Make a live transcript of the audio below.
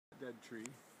tree.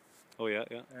 Oh yeah,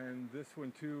 yeah. And this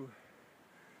one too.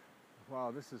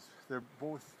 Wow, they're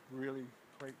both really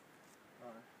quite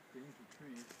danger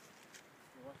trees.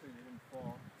 So luckily they didn't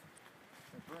fall.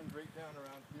 It burned right down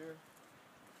around here.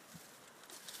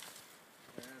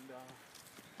 And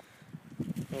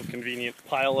Oh, convenient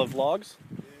pile of logs.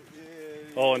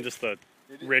 Oh, and just the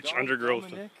rich undergrowth.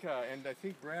 Dominic and I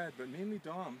think Brad, but mainly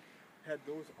Dom, had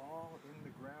those all in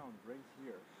the ground right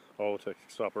here. Oh, to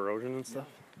stop erosion and stuff.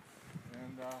 Yeah.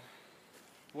 And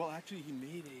well, actually, he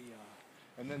made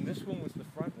and then this one was the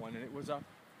front one, and it was up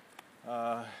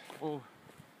about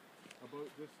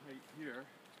this height here.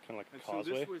 Kind of like a and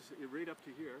causeway. So this was right up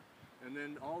to here, and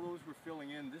then all those were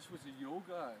filling in. This was a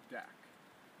yoga deck,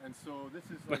 and so this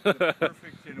is like the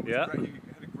perfect. And it was Yeah. He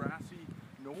had a grassy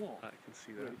knoll. I can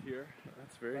see that right here.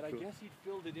 That's very But cool. I guess he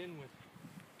filled it in with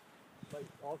like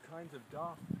all kinds of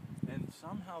duff, and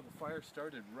somehow the fire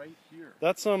started right here.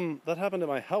 That's that happened at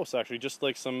my house actually. Just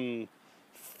like some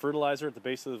fertilizer at the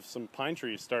base of some pine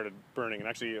trees started burning, and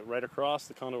actually right across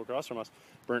the condo across from us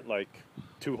burnt like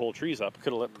 2 whole trees up.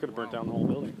 Could have burnt down the whole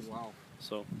building. Wow.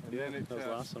 So And yeah, then it that was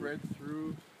last summer. spread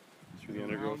through The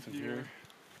undergrowth in here.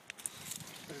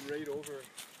 and right over to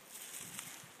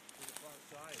the front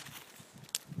side.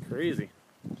 Crazy.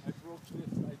 I broke this.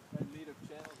 I made a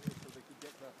channel here so they could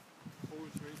get the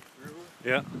hose right through.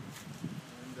 Yeah.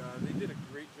 And they did a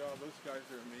great job. Those guys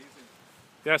are amazing.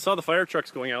 Yeah, I saw the fire trucks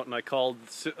going out, and I called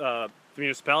the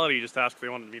municipality just to ask if they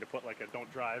wanted me to put like a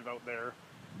 "Don't drive out there"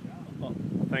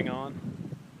 thing on.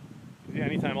 Yeah,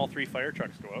 anytime all 3 fire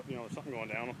trucks go out, there's something going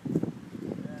down.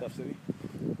 Yeah. Tough city.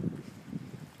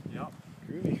 Yep.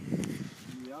 Groovy.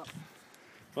 Yep.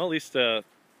 Well, at least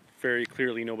very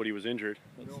clearly nobody was injured.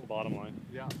 That's the bottom line.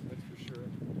 Yeah, that's for sure.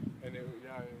 And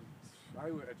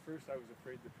at first I was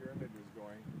afraid the pyramid was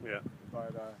going. Yeah.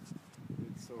 But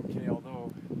it's okay.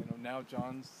 Although now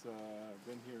John's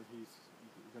been here, he's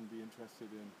going to be interested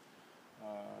in.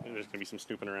 And there's gonna be some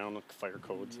snooping around with fire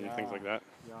codes and things like that.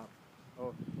 Yeah.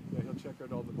 Oh, yeah. He'll check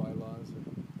out all the bylaws.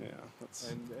 Yeah.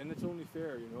 That's. And it's only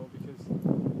fair, because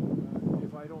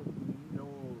if I don't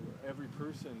know every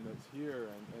person that's here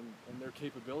and their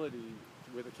capability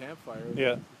with a campfire,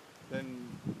 Yeah. then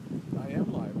I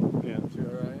am liable. Yeah.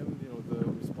 Or I am, the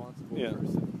responsible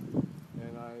person.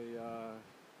 And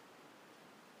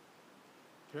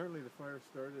apparently the fire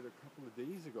started a couple of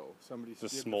days ago. Somebody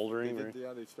Just smoldering, right?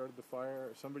 Yeah, they started the fire.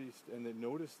 And they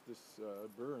noticed this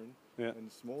burn and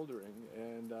smoldering,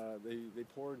 and they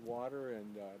poured water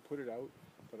and put it out.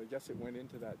 But I guess it went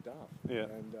into that duff. Yeah.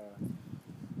 And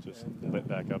just lit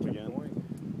back up again.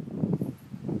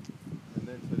 And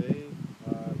then today,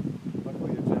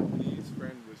 luckily a Japanese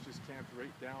friend was just camped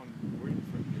right down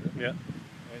from here. Yeah.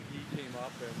 And he came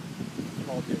up and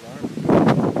called the alarm.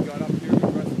 We got up here, we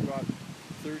must have got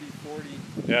 30, 40.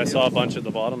 Yeah, I saw a bunch at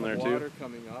the bottom there too. Water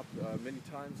coming up. Many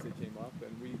times they came up,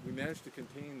 and we managed to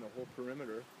contain the whole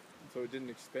perimeter, so it didn't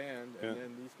expand. And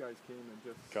then these guys came and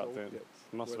just soaked it.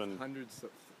 Must have been hundreds,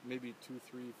 maybe 200,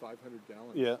 300, 500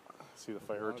 gallons. Yeah. See the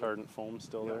fire retardant foam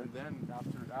still there. And then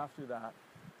after that,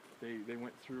 they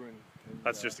went through and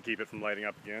that's just to keep it from lighting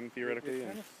up again, theoretically. It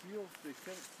kind of seals. They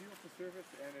seals the surface,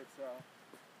 and it's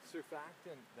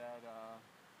surfactant that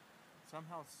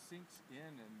somehow sinks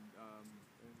in and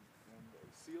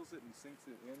seals it and sinks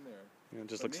it in there. Yeah, it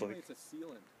just looks like. It's a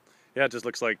sealant. Yeah, it just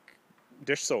looks like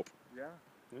dish soap. Yeah.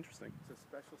 Interesting. It's a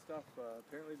special stuff.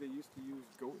 Apparently, they used to use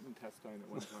goat intestine at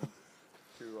one time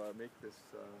to make this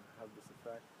have this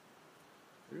effect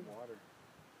in water.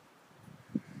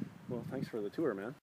 Well, thanks for the tour, man.